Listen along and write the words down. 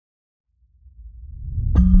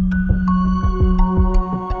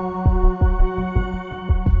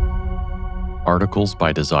Articles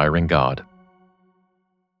by Desiring God.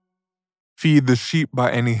 Feed the Sheep by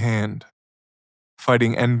Any Hand.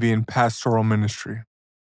 Fighting Envy in Pastoral Ministry.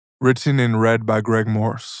 Written and read by Greg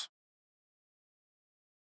Morse.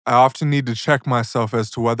 I often need to check myself as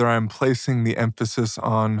to whether I am placing the emphasis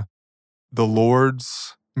on the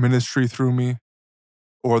Lord's ministry through me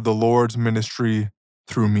or the Lord's ministry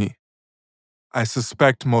through me. I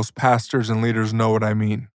suspect most pastors and leaders know what I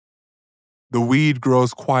mean. The weed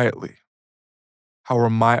grows quietly. How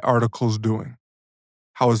are my articles doing?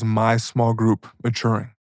 How is my small group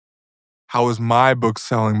maturing? How is my book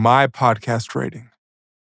selling, my podcast rating?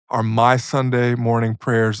 Are my Sunday morning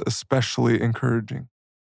prayers especially encouraging?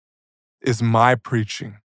 Is my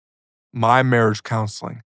preaching, my marriage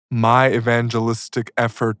counseling, my evangelistic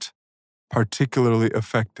effort particularly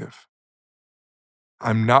effective?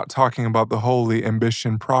 I'm not talking about the holy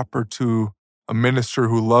ambition proper to a minister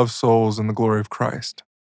who loves souls in the glory of Christ.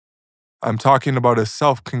 I'm talking about a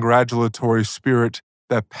self-congratulatory spirit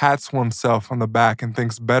that pats oneself on the back and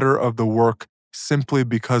thinks better of the work simply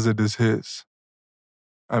because it is his.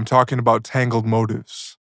 I'm talking about tangled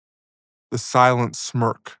motives, the silent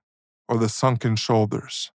smirk, or the sunken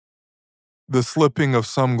shoulders, the slipping of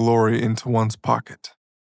some glory into one's pocket,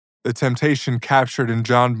 the temptation captured in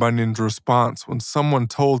John Bunyan's response when someone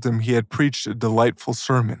told him he had preached a delightful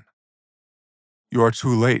sermon. "You are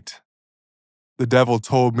too late. The devil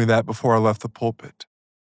told me that before I left the pulpit."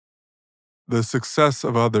 The success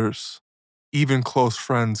of others, even close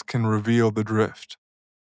friends, can reveal the drift.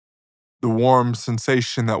 The warm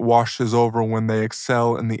sensation that washes over when they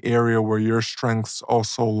excel in the area where your strengths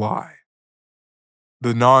also lie.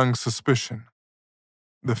 The gnawing suspicion,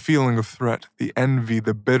 the feeling of threat, the envy,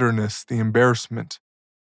 the bitterness, the embarrassment,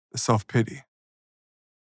 the self-pity.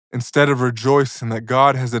 Instead of rejoicing that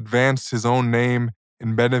God has advanced his own name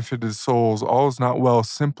and benefited souls, all is not well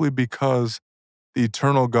simply because the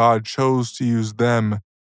eternal God chose to use them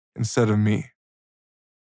instead of me.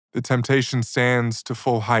 The temptation stands to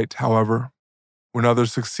full height, however, when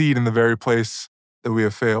others succeed in the very place that we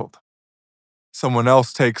have failed. Someone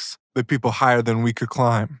else takes the people higher than we could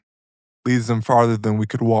climb, leads them farther than we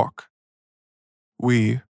could walk.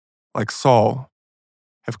 We, like Saul,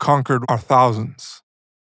 have conquered our thousands,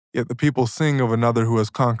 yet the people sing of another who has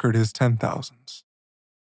conquered his 10,000s.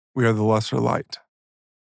 We are the lesser light.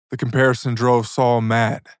 The comparison drove Saul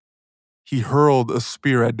mad. He hurled a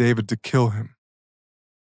spear at David to kill him.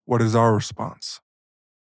 What is our response?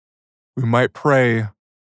 We might pray,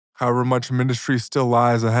 however much ministry still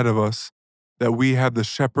lies ahead of us, that we have the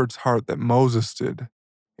shepherd's heart that Moses did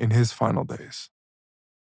in his final days.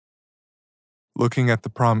 Looking at the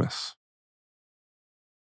promise.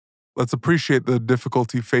 Let's appreciate the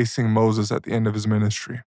difficulty facing Moses at the end of his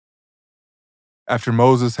ministry. After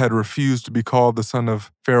Moses had refused to be called the son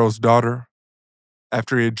of Pharaoh's daughter,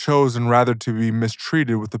 after he had chosen rather to be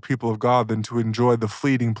mistreated with the people of God than to enjoy the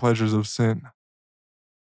fleeting pleasures of sin,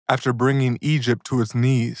 after bringing Egypt to its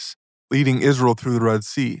knees, leading Israel through the Red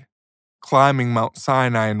Sea, climbing Mount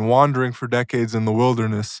Sinai and wandering for decades in the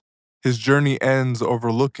wilderness, his journey ends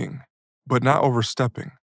overlooking, but not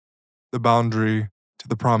overstepping, the boundary to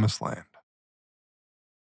the Promised Land.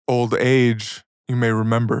 Old age, you may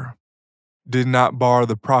remember, did not bar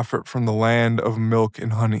the prophet from the land of milk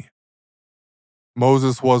and honey.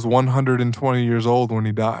 Moses was 120 years old when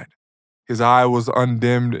he died. His eye was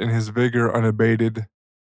undimmed and his vigor unabated.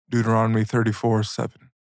 Deuteronomy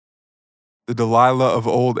 34:7. The Delilah of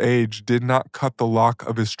old age did not cut the lock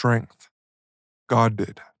of his strength. God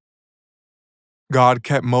did. God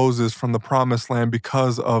kept Moses from the Promised Land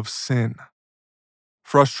because of sin.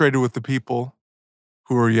 Frustrated with the people,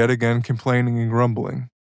 who were yet again complaining and grumbling,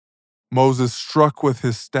 Moses struck with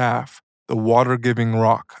his staff the water-giving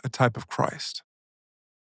rock, a type of Christ.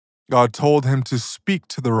 God told him to speak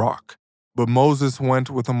to the rock, but Moses went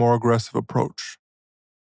with a more aggressive approach.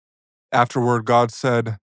 Afterward, God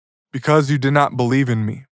said, "Because you did not believe in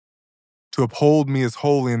me, to uphold me as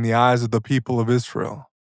holy in the eyes of the people of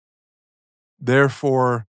Israel,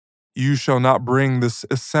 therefore you shall not bring this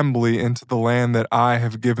assembly into the land that I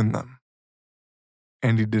have given them."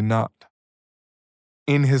 And he did not.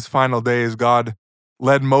 In his final days, God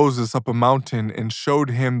led Moses up a mountain and showed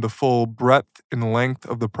him the full breadth and length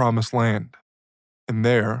of the Promised Land. And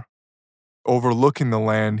there, overlooking the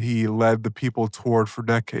land he led the people toward for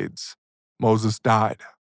decades, Moses died.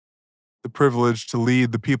 The privilege to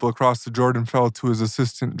lead the people across the Jordan fell to his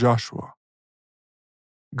assistant Joshua.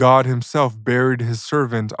 God himself buried his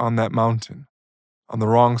servant on that mountain, on the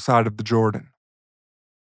wrong side of the Jordan.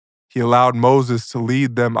 He allowed Moses to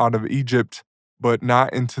lead them out of Egypt, but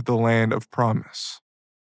not into the land of promise.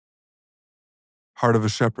 Heart of a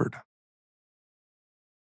shepherd.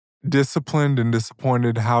 Disciplined and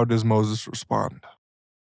disappointed, how does Moses respond?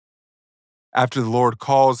 After the Lord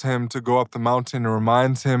calls him to go up the mountain and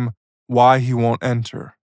reminds him why he won't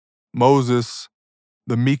enter, Moses,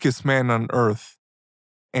 the meekest man on earth,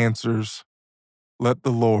 answers, "Let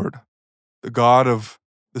the Lord, the God of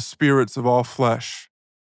the spirits of all flesh,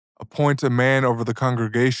 appoint a man over the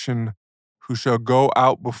congregation who shall go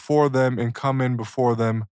out before them and come in before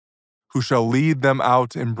them, who shall lead them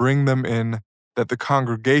out and bring them in, that the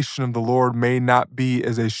congregation of the Lord may not be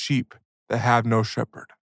as a sheep that have no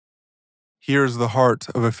shepherd." Here's the heart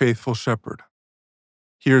of a faithful shepherd.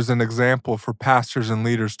 Here's an example for pastors and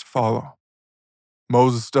leaders to follow.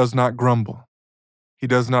 Moses does not grumble. He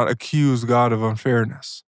does not accuse God of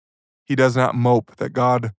unfairness. He does not mope that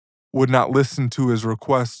God would not listen to his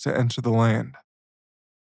request to enter the land.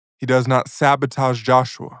 He does not sabotage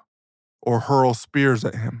Joshua or hurl spears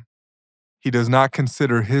at him. He does not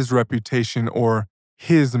consider his reputation or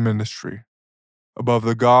his ministry above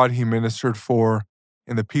the God he ministered for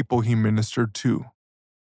and the people he ministered to.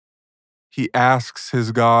 He asks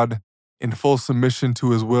his God, in full submission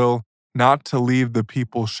to his will, not to leave the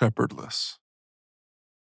people shepherdless.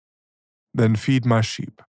 "Then feed my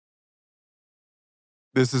sheep."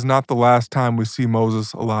 This is not the last time we see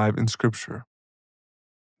Moses alive in Scripture.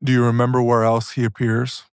 Do you remember where else he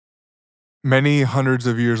appears? Many hundreds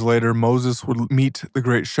of years later, Moses would meet the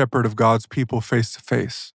great shepherd of God's people face to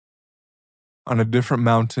face. On a different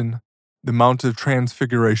mountain, the Mount of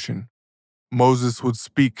Transfiguration, Moses would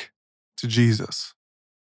speak to Jesus.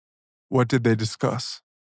 What did they discuss?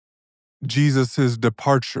 Jesus'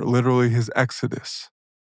 departure, literally his exodus.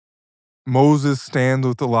 Moses stands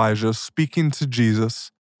with Elijah speaking to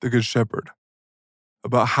Jesus, the Good Shepherd,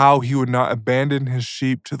 about how he would not abandon his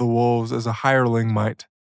sheep to the wolves as a hireling might,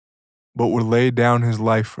 but would lay down his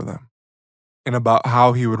life for them, and about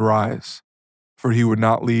how he would rise, for he would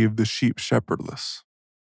not leave the sheep shepherdless.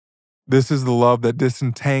 This is the love that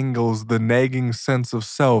disentangles the nagging sense of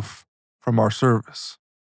self from our service.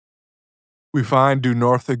 We find due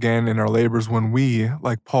north again in our labors when we,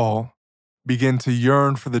 like Paul, begin to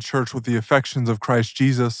yearn for the church with the affections of Christ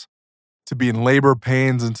Jesus, to be in labor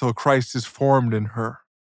pains until Christ is formed in her.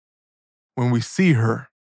 When we see her,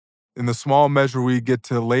 in the small measure we get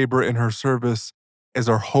to labor in her service as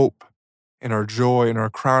our hope and our joy and our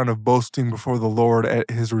crown of boasting before the Lord at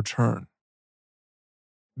his return.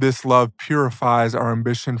 This love purifies our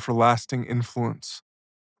ambition for lasting influence,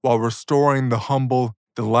 while restoring the humble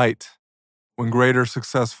delight when greater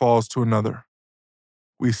success falls to another.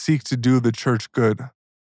 We seek to do the church good,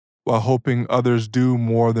 while hoping others do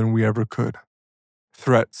more than we ever could.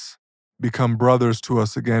 Threats become brothers to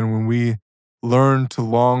us again when we learn to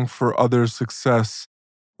long for others' success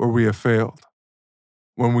where we have failed.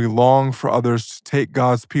 When we long for others to take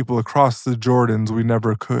God's people across the Jordans we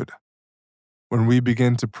never could. When we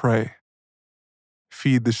begin to pray,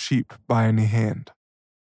 "Feed the sheep by any hand."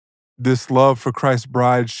 This love for Christ's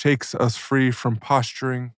bride shakes us free from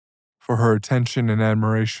posturing for her attention and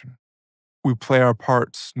admiration. We play our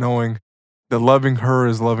parts knowing that loving her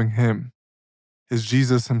is loving him. As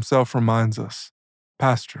Jesus himself reminds us,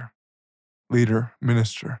 "Pastor, leader,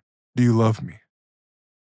 minister, do you love me?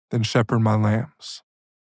 Then shepherd my lambs."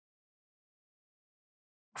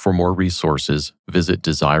 For more resources, visit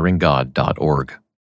desiringgod.org.